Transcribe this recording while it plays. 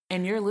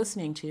And you're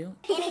listening to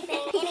Anything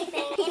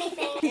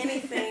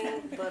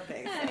but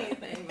basic.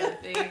 Anything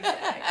but basic.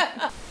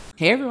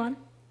 Hey everyone.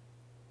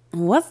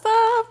 What's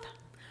up?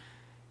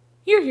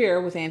 You're here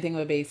with Anything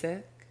But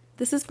Basic.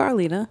 This is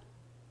Farlita.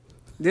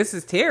 This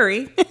is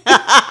Terry.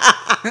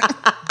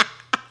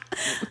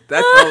 That's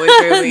totally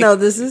crazy. No,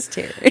 this is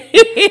Terry.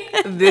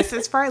 This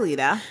is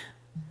Farlita.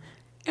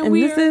 And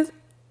this is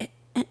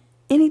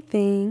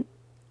anything.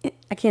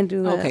 I can't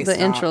do Okay, the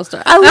stop. intro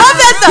stuff. I love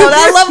that though.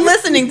 I love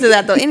listening to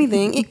that though.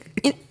 Anything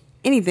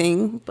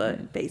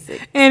but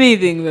basic.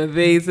 Anything But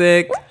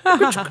Basic.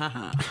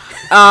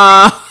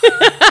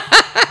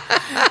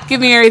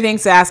 Give me everything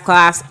sass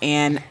class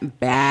and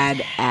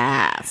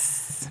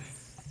badass.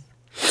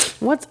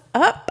 What's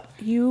up,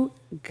 you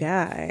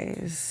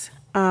guys?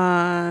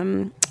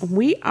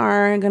 We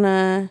are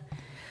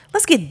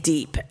let's get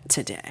deep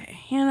today.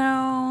 You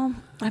know,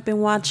 I've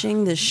been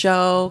watching this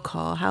show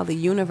called How the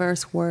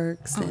Universe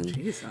Works, and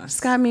Jesus. it's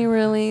got me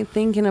really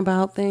thinking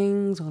about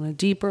things on a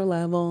deeper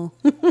level.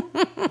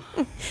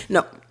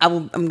 No,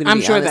 I'm gonna. I'm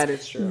be sure honest. that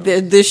is true.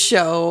 This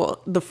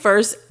show, the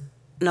first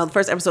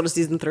episode of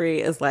season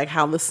 3 is like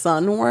how the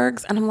sun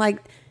works, and I'm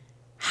like,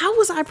 how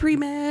was I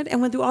pre-med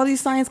and went through all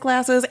these science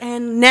classes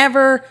and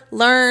never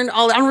learned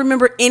all? I don't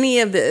remember any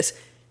of this.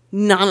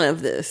 None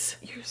of this.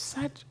 You're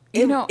such...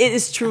 It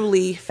is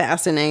truly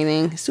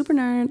fascinating. Super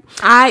nerd.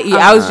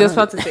 I was just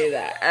about to say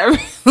that. Every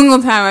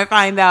single time I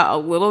find out a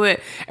little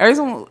bit,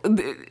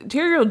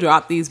 Terry will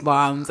drop these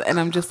bombs, and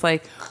I'm just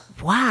like,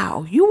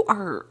 wow, you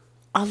are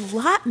a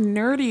lot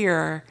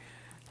nerdier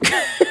than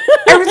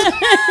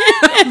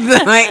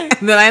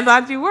I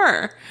thought you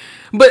were.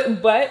 But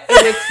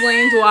it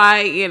explains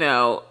why,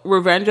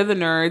 Revenge of the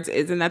Nerds,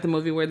 isn't that the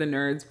movie where the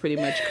nerds pretty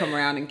much come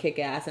around and kick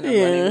ass in a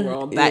running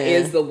world? That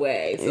is the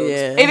way. So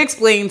it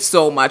explains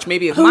so much.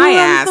 Maybe if my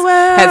ass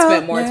had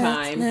spent more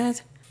time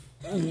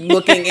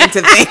looking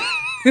into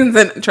things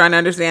and trying to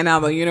understand how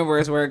the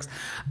universe works,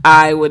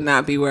 I would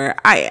not be where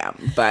I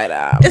am. But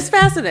it's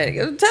fascinating.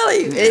 I'm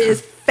telling you, it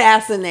is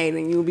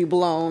fascinating. You'll be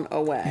blown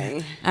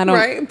away.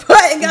 Right?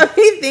 But it got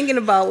me thinking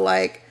about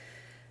like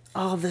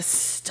all this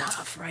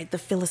stuff, right? The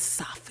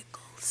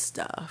philosophical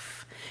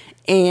stuff.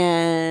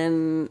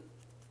 And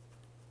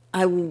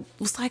I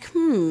was like,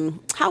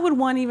 how would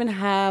one even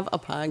have a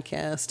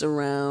podcast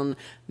around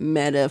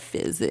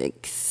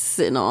metaphysics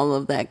and all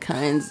of that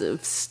kinds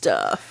of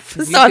stuff?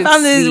 So I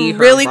found these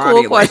really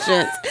cool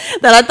questions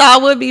that I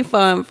thought would be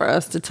fun for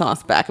us to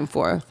toss back and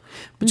forth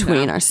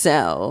between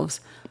ourselves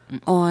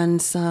on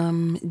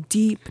some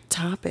deep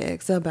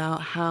topics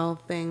about how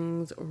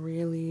things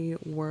really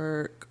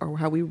work or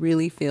how we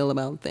really feel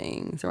about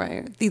things,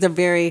 right? These are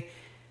very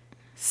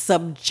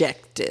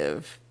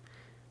subjective.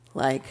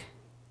 Like,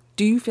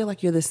 do you feel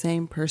like you're the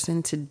same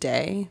person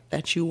today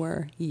that you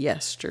were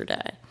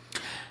yesterday?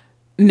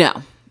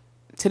 No.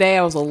 Today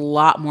I was a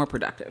lot more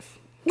productive.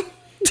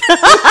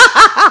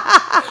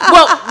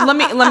 Well, let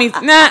me.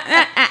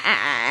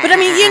 But I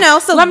mean,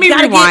 so let me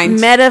gotta rewind.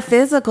 get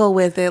metaphysical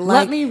with it.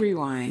 Like, let me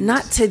rewind.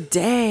 Not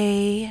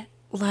today,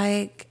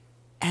 like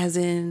as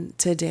in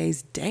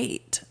today's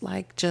date,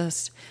 like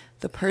just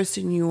the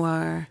person you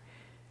are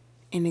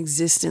in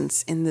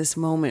existence in this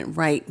moment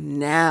right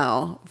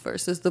now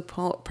versus the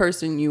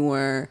person you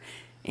were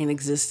in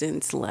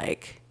existence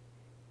like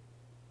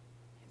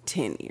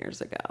 10 years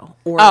ago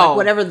or like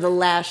whatever the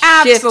last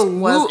shift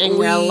was in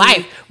your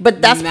life.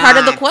 But that's part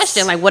of the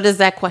question. Like, what does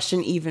that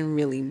question even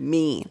really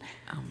mean?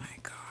 Oh my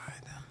God.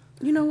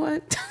 You know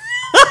what?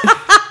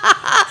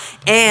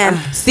 And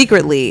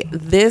secretly,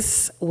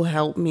 this will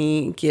help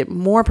me get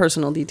more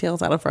personal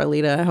details out of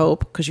Farlita, I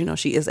hope, because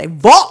she is a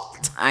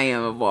vault. I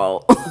am a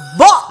vault.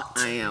 Vault.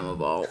 I am a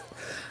vault.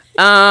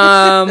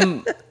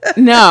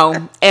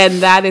 No,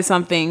 and that is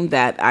something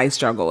that I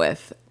struggle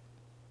with.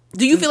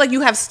 Do you feel like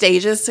you have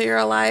stages to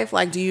your life?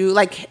 Like, do you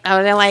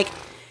are there like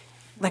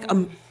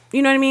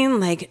you know what I mean?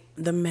 Like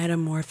the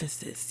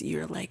metamorphosis.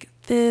 You're like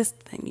this,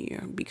 then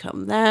you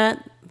become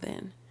that,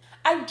 then.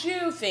 I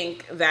do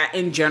think that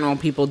in general,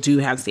 people do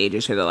have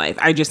stages to their life.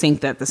 I just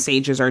think that the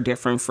stages are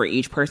different for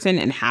each person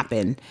and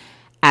happen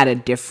at a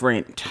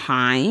different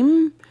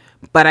time.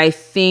 But I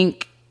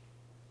think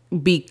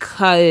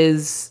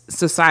because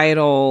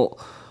societal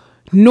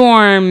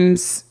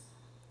norms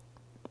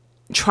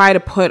try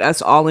to put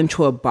us all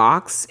into a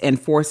box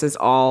and force us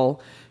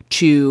all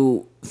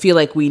to feel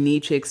like we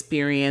need to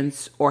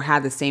experience or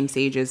have the same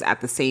stages at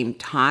the same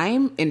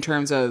time in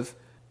terms of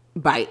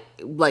by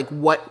like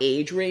what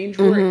age range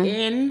we're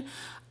in,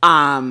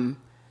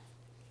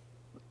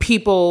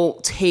 people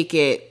take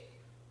it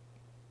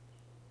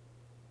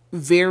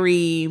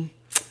very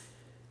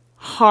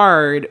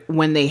hard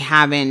when they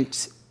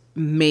haven't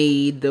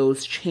made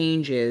those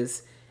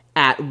changes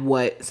at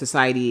what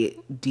society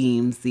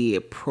deems the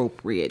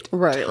appropriate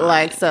right times.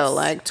 Like so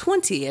like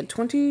 20 at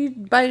 20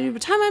 by the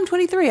time I'm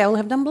 23 I will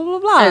have done blah blah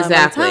blah.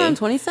 Exactly. By the time I'm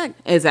 22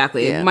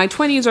 exactly. Yeah. My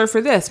 20s are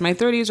for this, my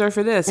 30s are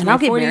for this, and my I'll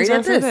get 40s married are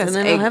at for this this, and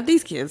then I'll have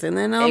these kids and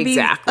then I'll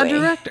Exactly. be a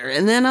director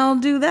and then I'll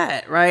do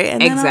that, right?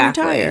 And then I'll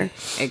retire.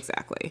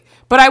 Exactly.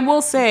 But I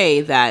will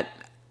say that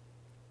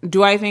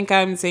do I think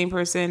I'm the same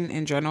person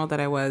in general that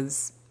I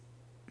was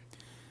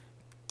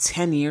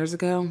 10 years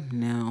ago?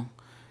 No.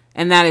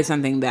 And that is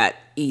something that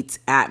eats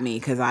at me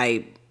because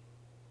I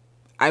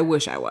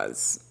wish I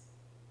was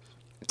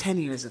 10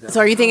 years ago. So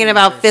are you thinking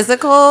about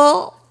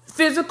physical,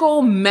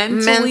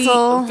 mentally?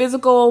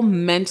 Physical,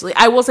 mentally.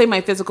 I will say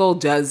my physical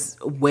does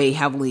weigh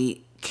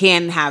heavily,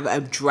 can have a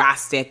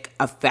drastic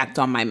effect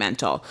on my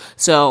mental.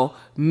 So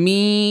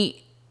me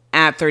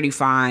at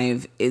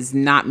 35 is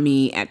not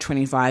me at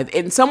 25.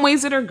 In some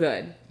ways that are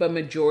good, but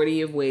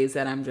majority of ways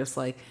that I'm just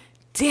like,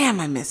 damn,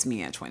 I miss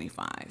me at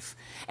 25.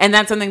 And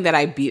that's something that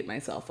I beat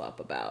myself up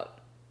about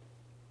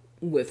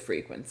with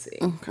frequency.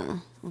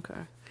 Okay.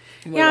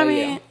 Yeah, I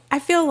mean, I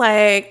feel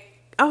like,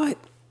 I'm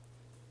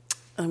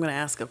going to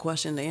ask a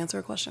question to answer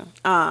a question.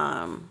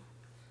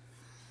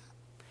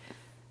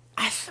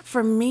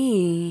 For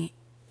me,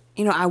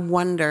 I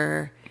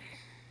wonder,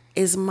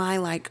 is my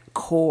like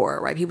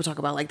core, right? People talk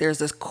about like there's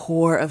this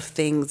core of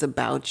things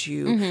about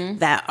you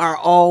that are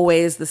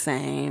always the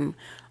same.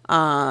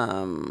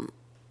 I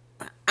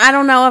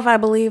don't know if I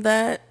believe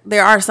that.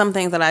 There are some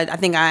things that I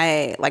think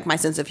I like, my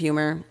sense of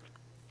humor,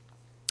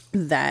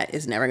 that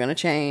is never going to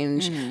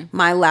change.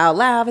 My loud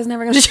laugh is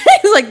never going to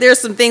change. Like there's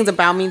some things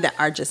about me that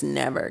are just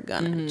never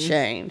going to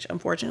change.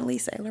 Unfortunately,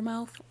 sailor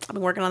mouth. I've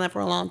been working on that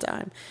for a long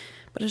time,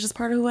 but it's just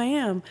part of who I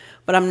am.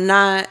 But I'm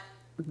not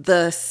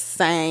the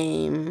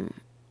same.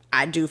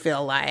 I do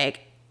feel like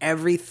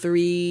every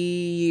 3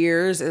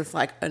 years it's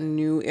like a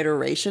new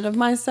iteration of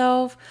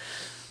myself.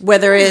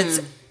 Whether it's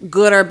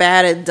good or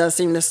bad, it does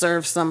seem to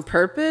serve some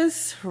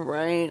purpose,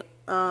 right?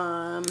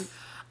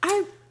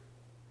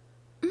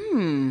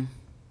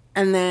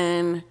 And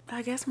then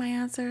I guess my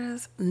answer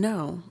is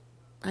no,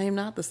 I am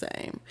not the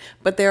same.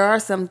 But there are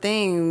some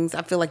things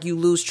I feel like you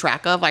lose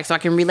track of. Like, so I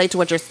can relate to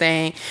what you're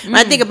saying. When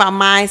I think about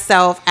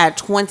myself at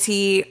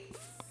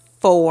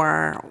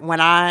 24,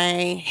 when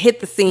I hit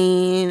the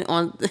scene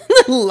on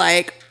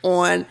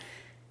on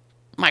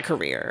my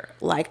career,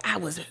 like I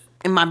was,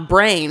 in my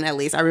brain at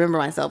least, I remember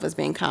myself as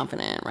being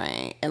confident,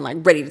 right? And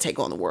like ready to take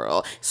on the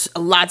world.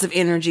 Lots of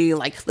energy,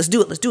 like let's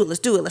do it,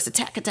 let's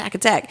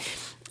attack.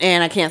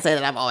 And I can't say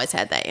that I've always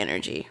had that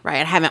energy,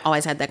 right? I haven't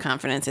always had that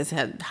confidence. It's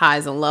had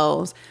highs and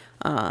lows.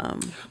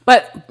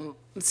 But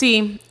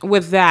see,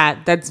 with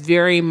that, that's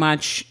very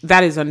much,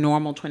 that is a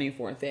normal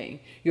 24 thing.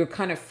 You're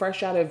kind of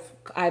fresh out of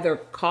either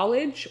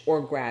college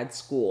or grad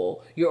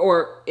school.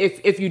 Or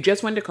if you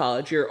just went to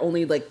college, you're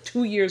only like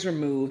 2 years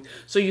removed.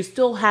 So you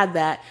still had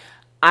that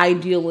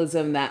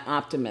idealism, that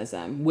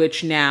optimism,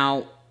 which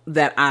now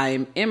that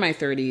I'm in my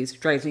 30s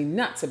drives me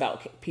nuts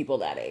about people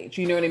that age.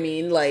 You know what I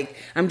mean? Like,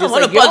 I'm just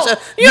like, you don't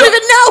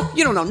even know.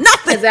 You don't know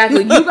nothing.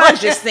 Exactly. You guys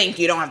just think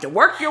you don't have to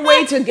work your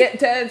way to get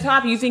to the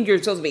top. You think you're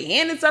supposed to be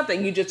handed stuff, that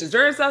you just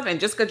deserve stuff, and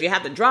just because you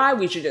have to drive,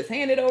 we should just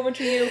hand it over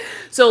to you.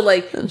 So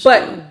like,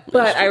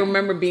 but I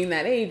remember being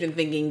that age and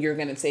thinking you're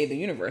going to save the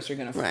universe. You're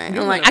going to, right.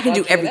 I'm like, I can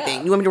do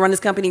everything. You want me to run this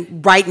company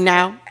right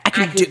now? I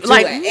can do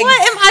like, what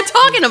am I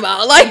talking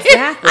about? Like,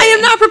 exactly. I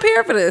am not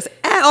prepared for this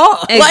at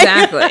all.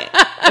 Exactly.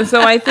 And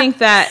so I think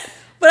that,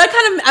 but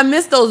I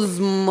miss those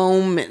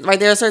moments. Like,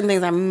 there are certain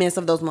things I miss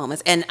of those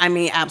moments. And I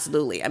mean,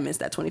 absolutely, I miss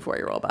that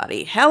 24-year-old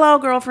body. Hello,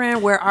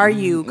 girlfriend, where are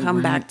you?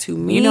 Come back to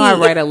me. You know, I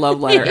write a love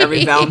letter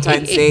every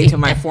Valentine's Day to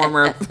my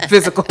former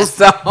physical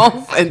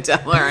self and tell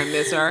her I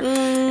miss her.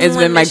 It's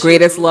been my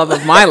greatest love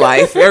of my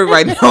life.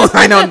 Everybody knows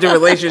I don't do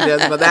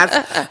relationships, but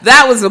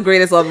that was the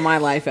greatest love of my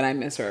life, and I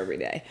miss her every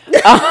day.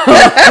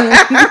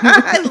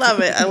 I love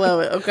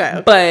it.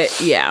 Okay.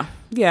 But yeah.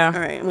 Yeah.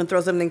 All right. I'm going to throw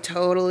something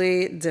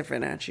totally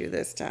different at you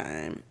this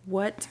time.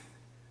 What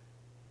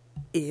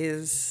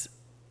is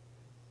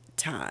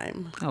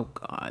time? Oh,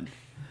 God.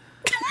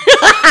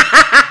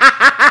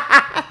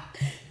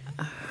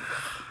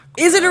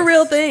 Is it a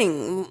real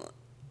thing?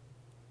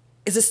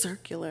 Is it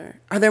circular?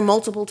 Are there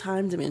multiple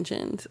time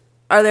dimensions?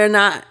 Are there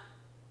not?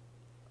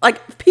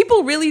 Like,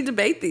 people really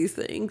debate these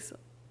things.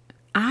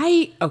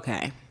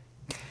 Okay.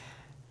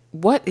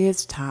 What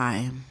is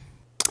time?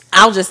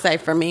 I'll just say,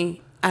 for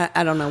me,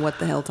 I don't know what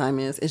the hell time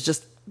is. It's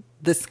just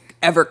this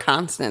ever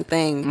constant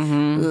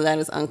thing that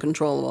is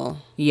uncontrollable.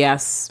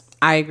 Yes,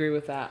 I agree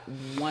with that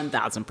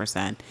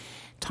 1,000%.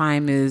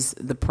 Time is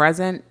the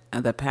present,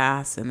 the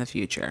past, and the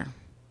future.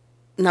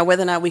 Now,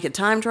 whether or not we could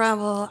time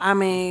travel, I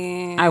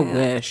mean, I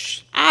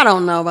wish. I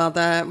don't know about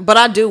that, but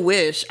I do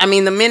wish. I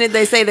mean, the minute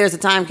they say there's a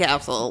time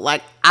capsule,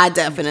 like, I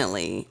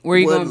definitely Where are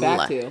you going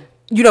back to?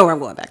 You know where I'm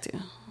going back to.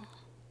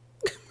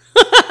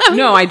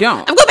 No, I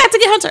don't. I'm going back to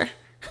get Hunter.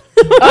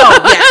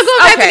 Oh, yes. I'm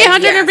going back to get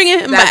Hunter and bring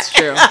him back. That's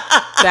true.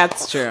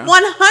 That's true.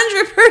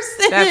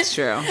 100%. That's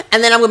true.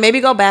 And then I would maybe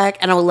go back,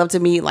 and I would love to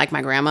meet like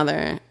my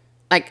grandmother,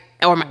 like,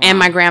 and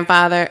my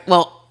grandfather.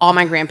 Well, all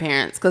my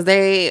grandparents, because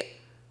they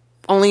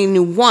only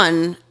knew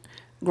one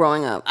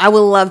growing up. I would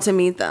love to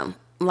meet them.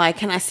 Like,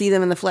 can I see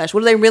them in the flesh?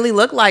 What do they really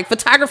look like?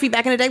 Photography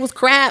back in the day was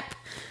crap.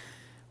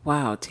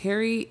 Wow,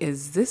 Terry,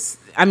 is this?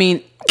 I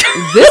mean,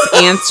 this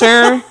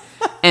answer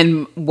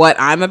and what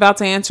I'm about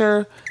to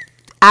answer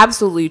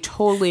absolutely,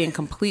 totally, and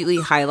completely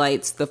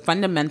highlights the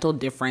fundamental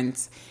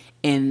difference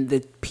in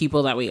the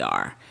people that we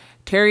are.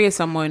 Terry is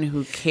someone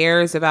who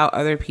cares about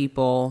other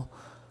people,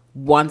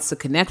 wants to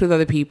connect with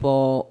other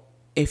people.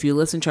 If you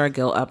listen to our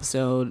guilt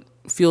episode,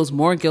 feels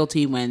more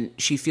guilty when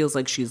she feels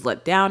like she's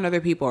let down other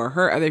people or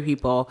hurt other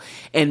people.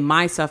 And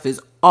my stuff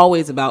is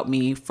always about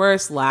me,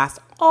 first, last,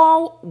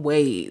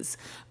 always.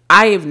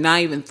 I have not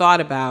even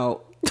thought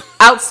about,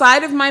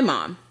 outside of my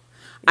mom,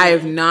 I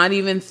have not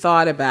even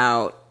thought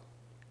about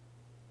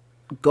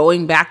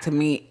going back to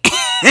meet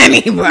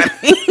anybody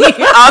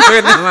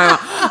other than my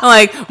mom.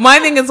 Like, my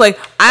thing is like,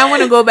 I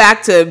want to go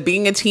back to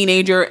being a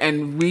teenager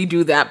and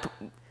redo that.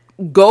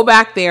 Go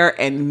back there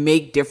and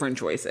make different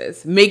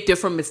choices, make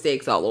different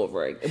mistakes all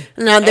over again.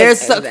 No,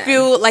 there's a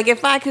few, like,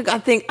 if I could,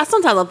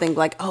 sometimes I'll think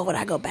like, oh, would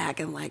I go back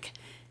and like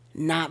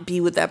not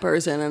be with that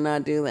person and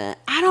not do that?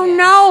 I don't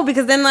know,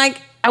 because then like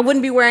I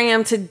wouldn't be where I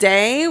am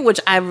today, which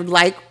I would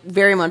like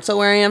very much so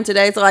where I am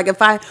today. So like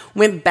if I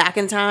went back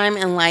in time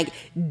and like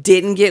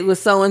didn't get with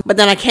someone, but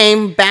then I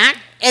came back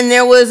and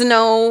there was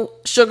no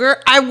sugar,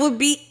 I would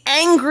be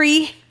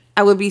angry.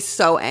 I would be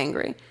so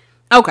angry.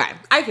 Okay,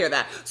 I hear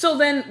that. So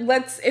then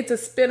it's a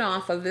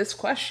spin-off of this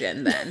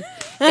question then,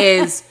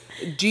 is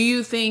do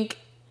you think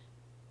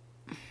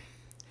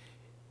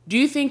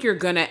you're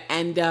going to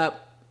end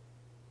up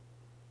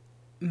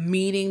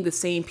meeting the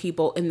same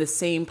people in the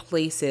same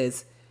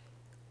places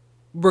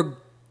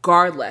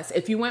regardless?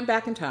 If you went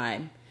back in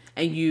time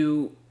and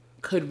you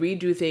could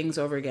redo things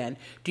over again,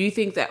 do you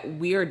think that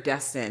we are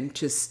destined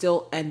to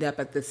still end up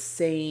at the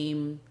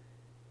same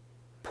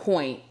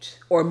point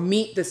or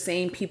meet the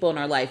same people in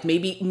our life?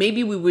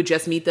 Maybe we would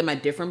just meet them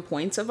at different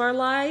points of our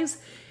lives,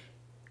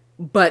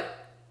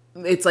 but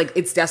it's like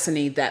it's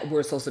destiny that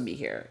we're supposed to be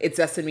here. It's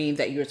destiny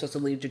that you're supposed to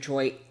leave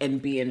Detroit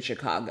and be in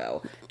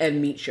Chicago and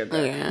meet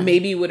Sugar. Yeah.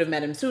 Maybe you would have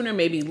met him sooner,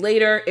 maybe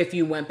later, if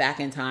you went back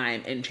in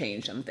time and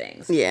changed some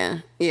things. Yeah.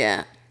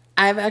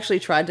 I've actually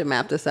tried to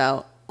map this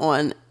out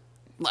on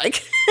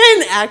like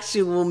an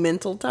actual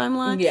mental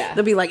timeline. Yeah.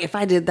 They'll be like, if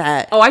I did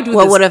that,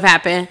 what would have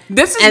happened?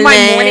 This is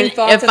my morning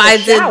thoughts. If I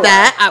did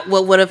that,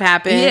 what would have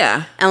happened?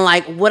 Yeah. And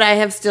like, would I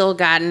have still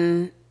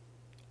gotten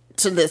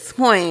to this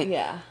point?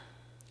 Yeah.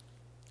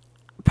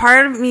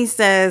 Part of me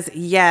says,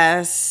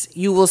 yes,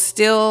 you will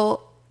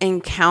still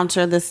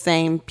encounter the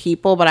same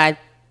people, but I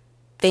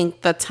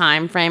think the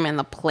time frame and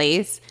the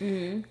place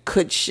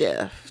could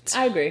shift.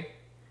 I agree.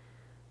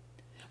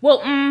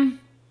 Well, I'm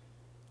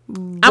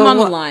on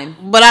the line,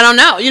 but I don't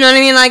know. You know what I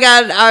mean? Like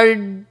I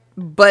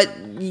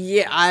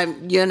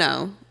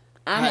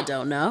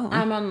don't know.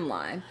 I'm on the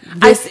line.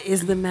 This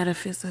is the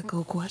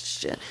metaphysical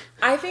question.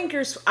 I think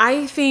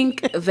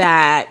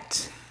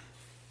that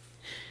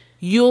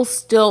you'll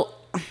still.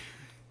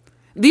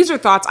 These are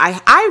thoughts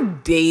I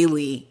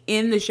daily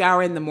in the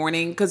shower in the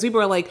morning, because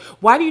people are like,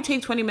 "Why do you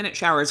take 20-minute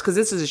showers?" Because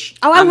this is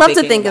I love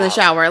to think in the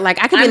shower.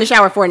 Like I could be in the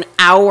shower for an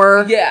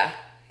hour. Yeah.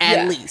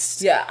 At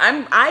least. Yeah.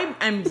 I'm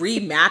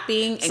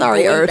remapping and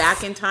going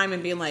back in time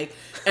and being like,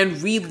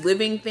 and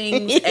reliving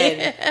things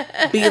and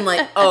being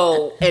like,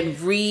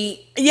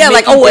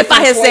 if I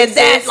had said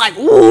that, like,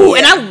 ooh,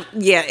 and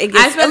it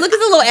gets a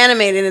little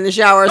animated in the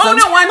shower. Oh,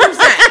 no,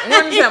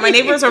 100%. My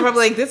neighbors are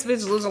probably like, this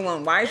bitch lives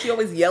alone. Why is she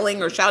always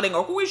yelling or shouting,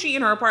 or who is she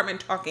in her apartment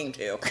talking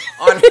to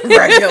on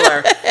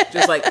regular?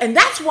 Just like, and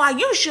that's why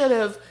you should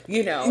have,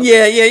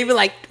 Yeah, you'd be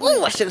like,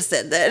 ooh, I should have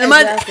said that.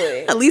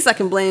 Exactly. At least I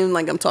can blame,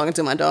 like, I'm talking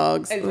to my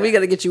dogs. Exactly. We got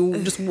to get you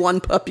just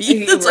one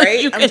puppy.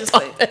 Right? I'm just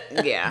like,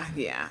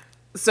 yeah.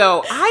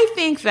 So I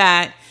think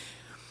that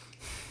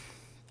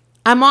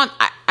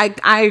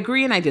I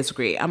agree and I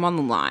disagree. I'm on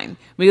the line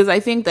because I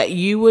think that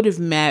you would have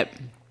met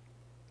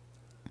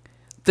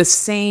the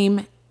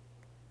same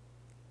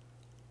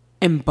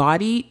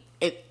embodied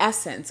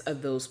essence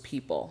of those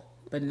people,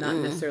 but not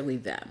necessarily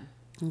them.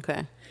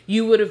 Okay.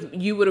 You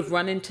would have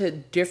run into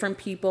different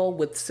people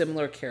with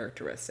similar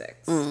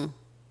characteristics.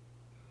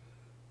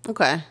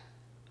 Okay.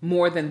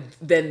 More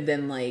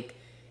than like,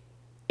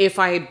 if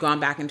I had gone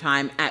back in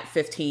time at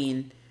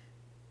 15,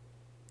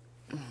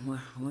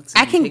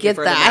 I can get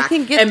that. I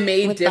can get and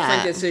made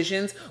different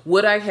decisions.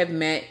 Would I have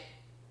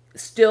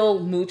still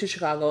moved to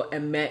Chicago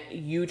and met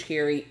you,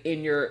 Terry,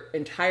 in your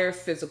entire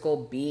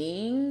physical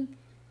being?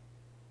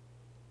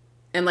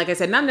 And like I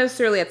said, not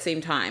necessarily at the same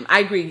time.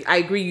 I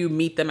agree. You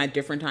meet them at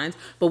different times,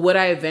 but would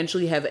I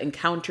eventually have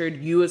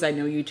encountered you as I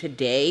know you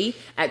today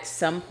at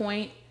some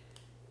point?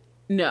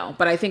 No,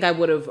 but I think I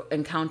would have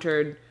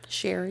encountered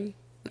Sherry.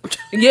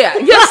 Something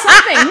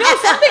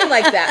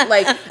like that,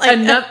 like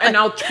an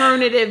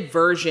alternative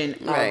version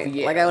of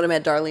you. Like I would have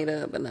met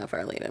Darlita, but not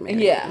Farlita.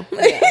 Maybe. Yeah.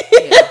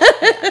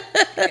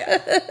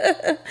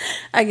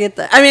 I get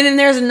that. I mean, and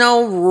there's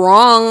no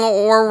wrong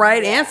or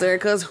right answer,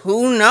 because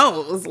who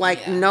knows?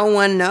 Like no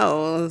one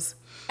knows.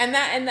 And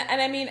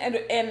I mean,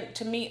 and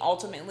to me,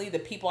 ultimately, the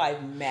people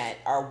I've met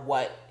are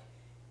what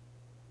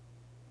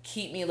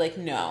keep me like,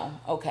 no,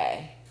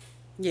 okay,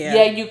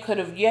 you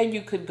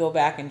could go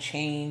back and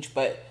change,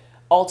 but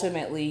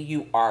ultimately,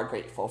 you are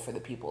grateful for the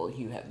people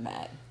you have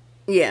met.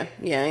 Yeah,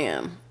 I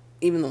am.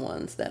 Even the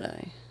ones that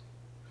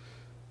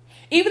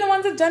Even the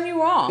ones that done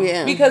you wrong.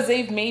 Yeah. Because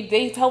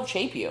they've helped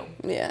shape you.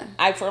 Yeah.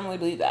 I firmly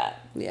believe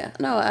that. Yeah.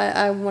 No,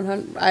 I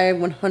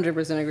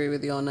 100% agree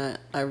with you on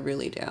that. I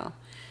really do.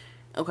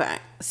 Okay.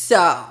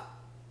 So,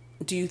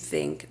 do you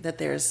think that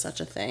there is such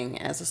a thing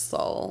as a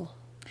soul?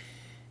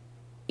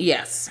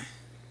 Yes.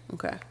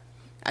 Okay.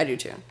 I do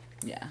too.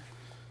 Yeah.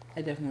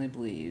 I definitely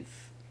believe.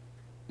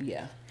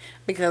 Yeah.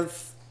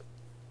 Because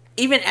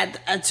even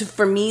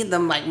for me, the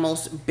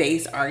most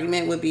base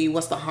argument would be,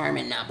 what's the harm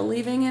in not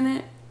believing in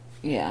it?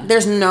 Yeah.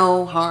 There's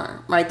no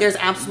harm, right? There's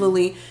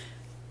absolutely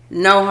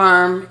no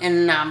harm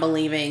in not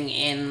believing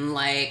in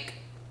a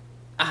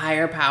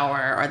higher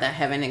power or that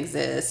heaven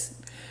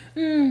exists.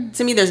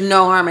 To me, there's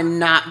no harm in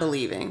not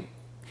believing.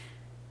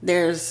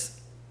 I'm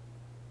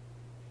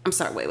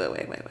sorry, wait.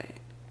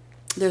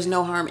 There's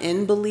no harm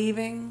in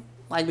believing.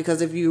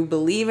 Because if you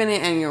believe in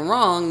it and you're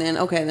wrong, then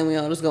okay, then we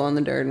all just go in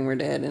the dirt and we're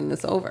dead and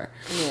it's over.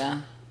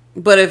 Yeah.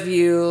 But if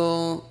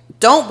you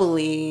don't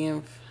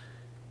believe,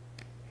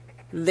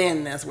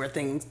 then that's where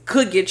things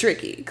could get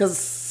tricky.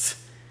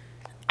 Because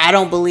I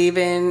don't believe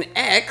in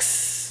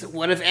X.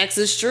 What if X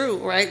is true,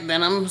 right?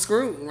 Then I'm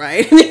screwed,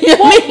 right? Then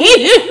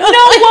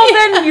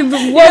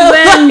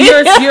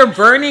you're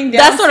burning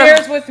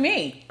downstairs with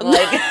me.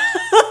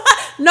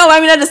 No,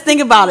 I just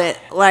think about it,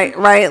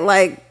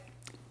 right?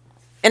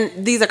 And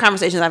these are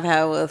conversations I've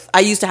had I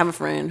used to have a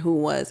friend who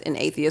was an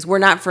atheist. We're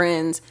not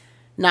friends,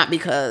 not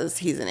because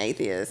he's an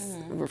atheist.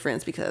 We're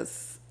friends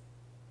because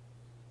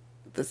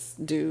this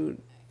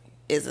dude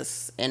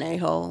is an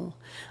a-hole.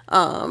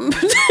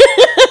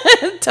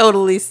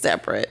 Totally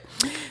separate.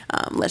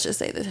 Let's just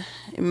say that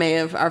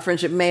our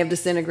friendship may have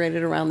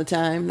disintegrated around the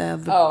time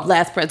of the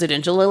last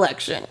presidential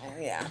election.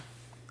 Yeah.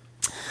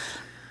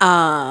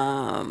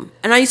 And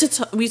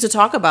we used to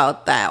talk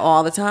about that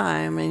all the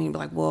time, and he'd be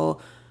like,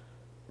 well,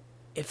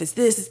 if it's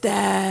this, it's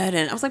that.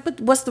 And I was like,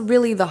 but what's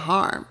really the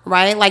harm,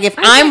 right? If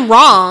I'm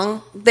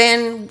wrong,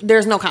 then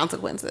there's no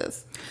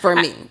consequences for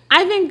me.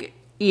 I think,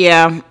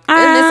 yeah. And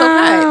it's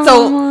okay.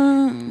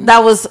 So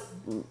that was,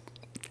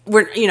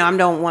 I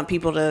don't want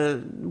people to,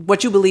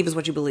 what you believe is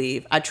what you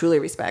believe. I truly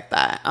respect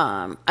that.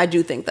 I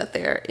do think that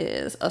there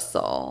is a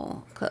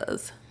soul,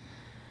 because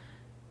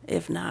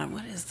if not,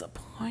 what is the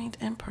point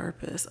and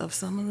purpose of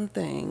some of the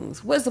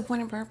things? What is the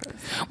point and purpose?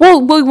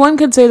 Well, one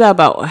could say that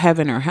about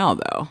heaven or hell,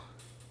 though.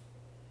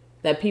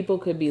 That people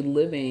could be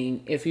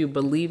living, if you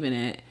believe in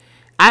it.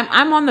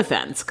 I'm on the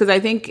fence, because I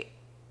think,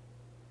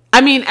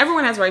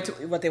 everyone has a right to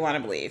what they want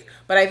to believe,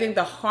 but I think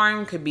the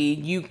harm could be,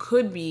 you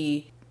could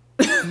be,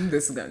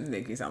 this is going to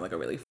make me sound like a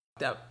really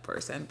fucked up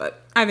person,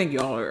 but I think you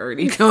all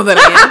already know that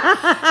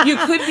I am. You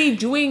could be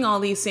doing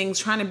all these things,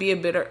 trying to be a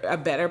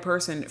better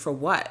person for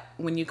what?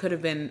 When you could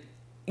have,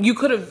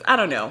 I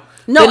don't know.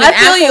 No, I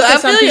feel you.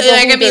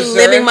 I could be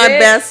living my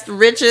best,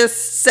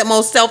 richest,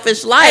 most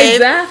selfish life.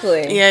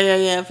 Exactly.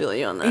 Yeah. I feel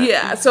you on that.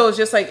 Yeah. So it's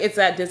just it's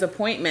that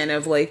disappointment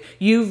of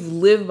you've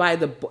lived by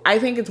I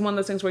think it's one of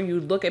those things where you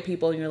look at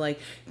people and you're like,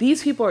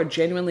 these people are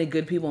genuinely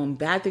good people and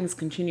bad things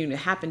continue to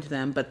happen to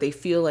them, but they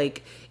feel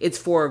like it's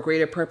for a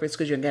greater purpose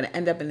because you're going to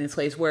end up in this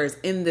place. Whereas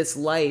in this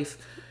life,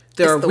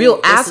 there are real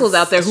assholes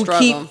out there who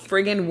keep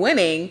friggin'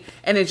 winning.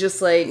 And it's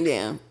just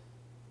yeah.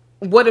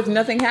 What if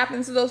nothing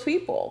happens to those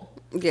people?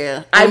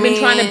 Yeah. I've been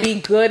trying to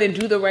be good and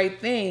do the right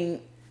thing.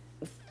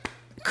 I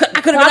could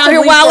have been out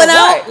here wilding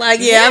out.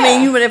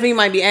 Even if you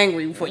might be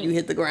angry before you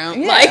hit the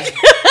ground. Yeah.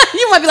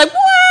 You might be like,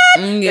 what?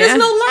 Yeah. There's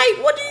no light.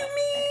 What do you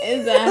mean?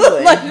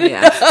 Exactly.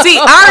 Yeah. See,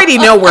 I already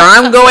know where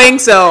I'm going,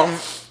 so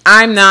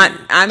I'm not,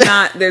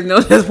 there's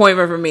no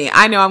disappointment for me.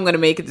 I know I'm going to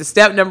make it to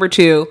step number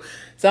 2.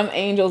 Some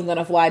angel's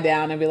gonna fly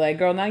down and be like,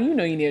 "Girl, now you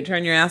know you need to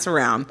turn your ass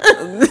around.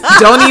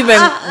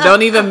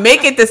 don't even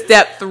make it to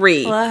step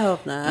 3." Well, I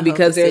hope not.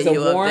 Because there's a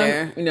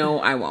warm. No,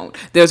 I won't.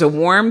 There's a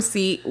warm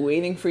seat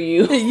waiting for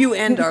you. You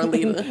and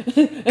Darlita.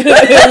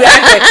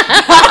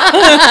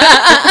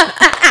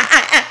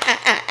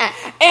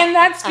 And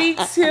that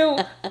speaks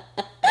to.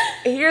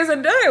 Here's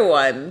another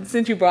one.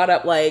 Since you brought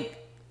up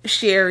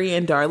Sherry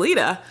and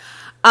Darlita,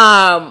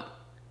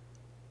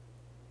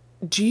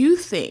 do you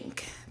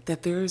think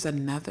that there's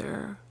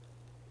another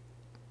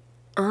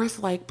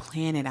Earth-like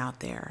planet out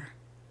there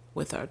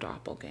with our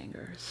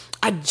doppelgangers?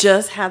 I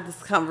just had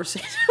this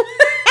conversation.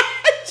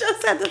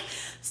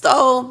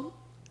 So,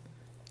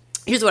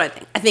 here's what I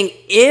think. I think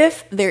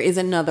if there is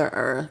another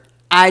Earth,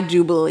 I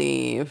do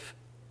believe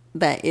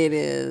that it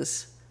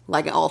is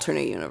an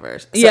alternate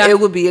universe. So it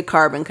would be a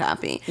carbon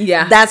copy.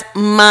 Yeah. That's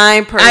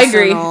my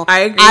personal. I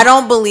agree. I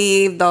don't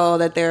believe, though,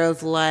 that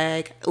there's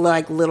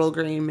little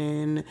green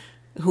men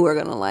who are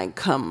gonna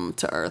come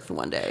to Earth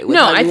one day. With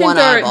I think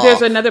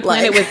there's another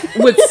planet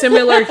with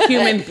similar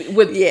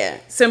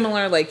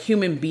similar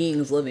human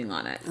beings living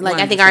on it. 100%.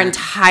 I think our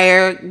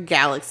entire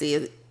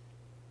galaxy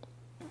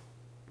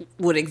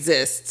would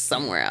exist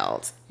somewhere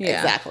else.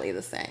 Yeah. Exactly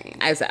the same.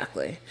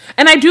 Exactly.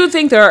 And I do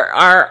think there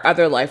are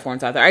other life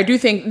forms out there. I do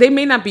think they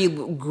may not be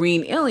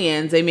green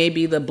aliens. They may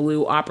be the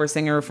blue opera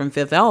singer from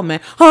Fifth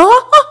Element.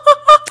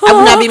 I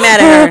would not be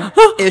mad at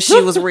her if she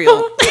was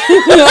real.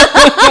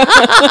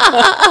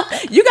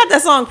 You got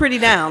that song pretty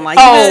down. Like,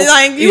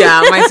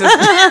 yeah, my sister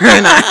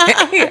and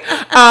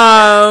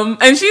I.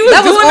 And she was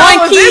doing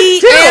on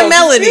key and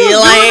melody.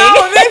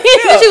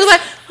 She was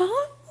like,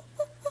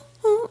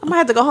 I might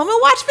have to go home and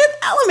watch Fifth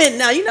Element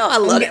now. You know I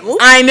love that movie.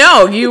 I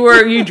know.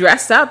 You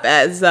dressed up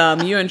as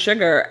you and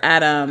Sugar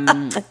at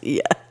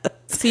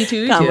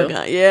C2E2.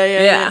 Comic-Con.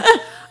 Yeah.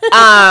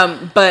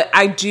 But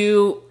I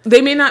do,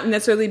 they may not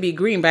necessarily be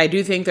green, but I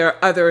do think there are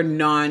other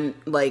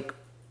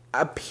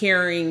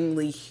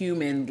appearingly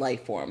human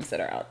life forms that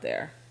are out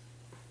there.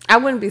 I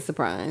wouldn't be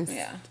surprised.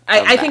 Yeah.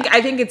 I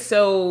think it's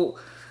so,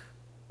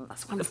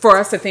 for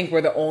us to think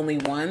we're the only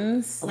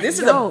ones. Like, this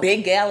is a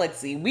big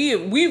galaxy. We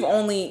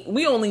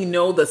only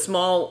know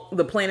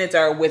the planets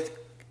are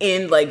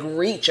within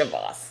reach of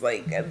us.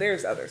 Like,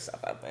 there's other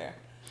stuff out there.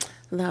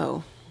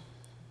 No.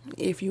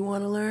 If you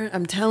want to learn,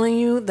 I'm telling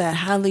you that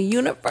how the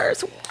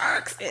universe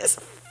works is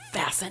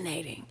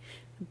fascinating.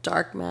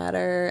 Dark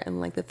matter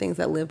and the things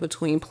that live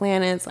between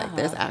planets.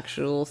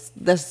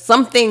 There's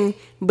something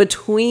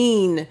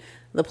between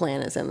the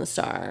planets and the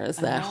stars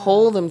that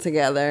hold them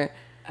together,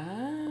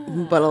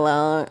 but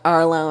are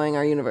allowing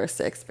our universe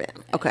to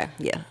expand. Okay,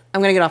 yeah.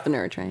 I'm going to get off the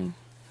nerd train.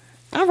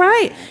 All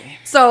right.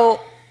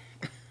 So,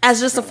 as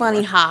just a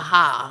funny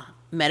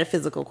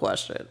metaphysical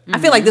question. I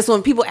feel like this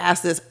one, people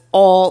ask this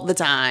all the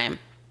time.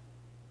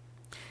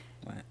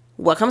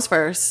 What comes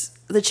first,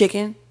 the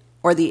chicken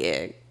or the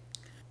egg?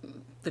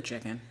 The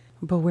chicken.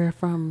 But where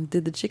from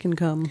did the chicken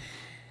come?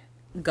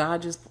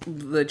 God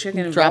the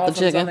chicken dropped the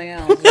chicken. Something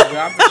else.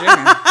 Drop the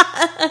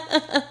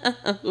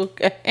chicken.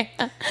 Okay.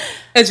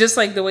 It's just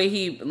the way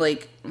he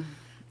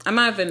I'm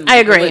not even. I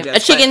agree. A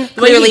chicken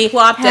clearly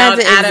plopped down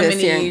Adam and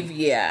here. Eve.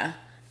 Yeah.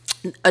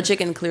 A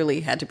chicken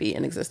clearly had to be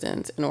in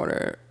existence in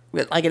order,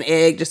 an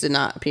egg just did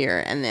not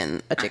appear, and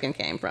then a chicken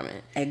came from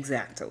it.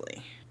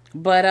 Exactly.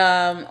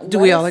 But do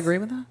we all agree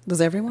with that? Does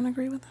everyone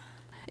agree with that?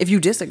 If you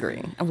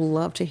disagree, I would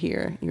love to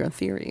hear your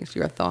theories,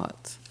 your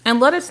thoughts.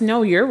 And let us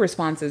know your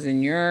responses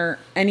and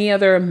any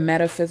other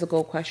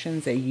metaphysical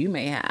questions that you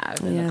may have.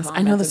 Yes,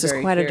 I know this is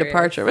quite a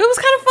departure, but it was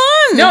kind of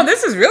fun. No,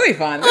 this is really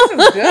fun. This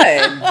is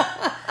good.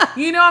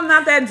 I'm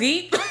not that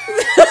deep.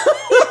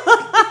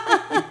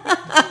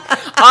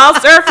 All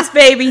surface,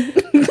 baby.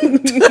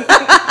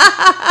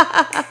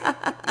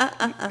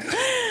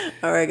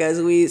 All right,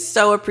 guys, we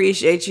so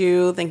appreciate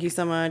you. Thank you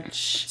so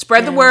much.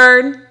 Spread the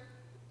word.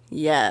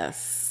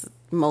 Yes,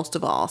 most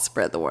of all,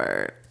 spread the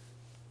word.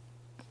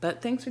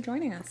 But thanks for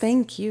joining us.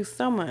 Thank you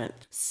so much.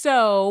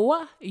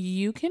 So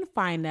you can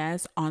find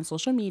us on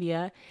social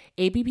media,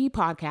 ABP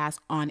Podcast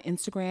on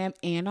Instagram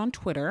and on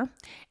Twitter,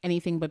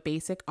 Anything But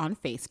Basic on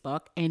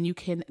Facebook. And you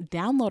can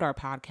download our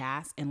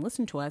podcast and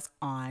listen to us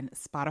on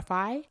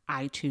Spotify,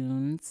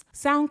 iTunes,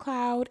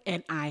 SoundCloud,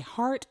 and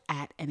iHeart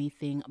at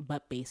Anything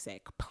But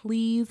Basic.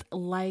 Please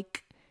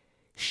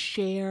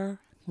share,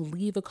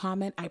 leave a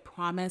comment. I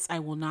promise I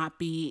will not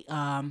be,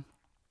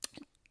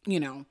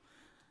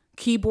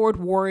 keyboard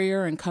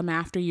warrior and come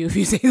after you if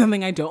you say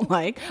something I don't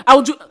like.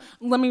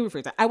 Let me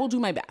rephrase that. I will do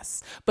my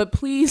best. But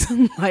please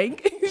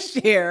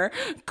share,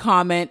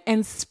 comment,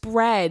 and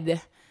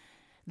spread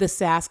the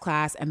sass,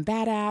 class, and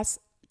badass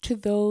to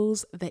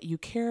those that you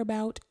care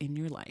about in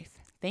your life.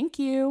 Thank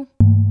you.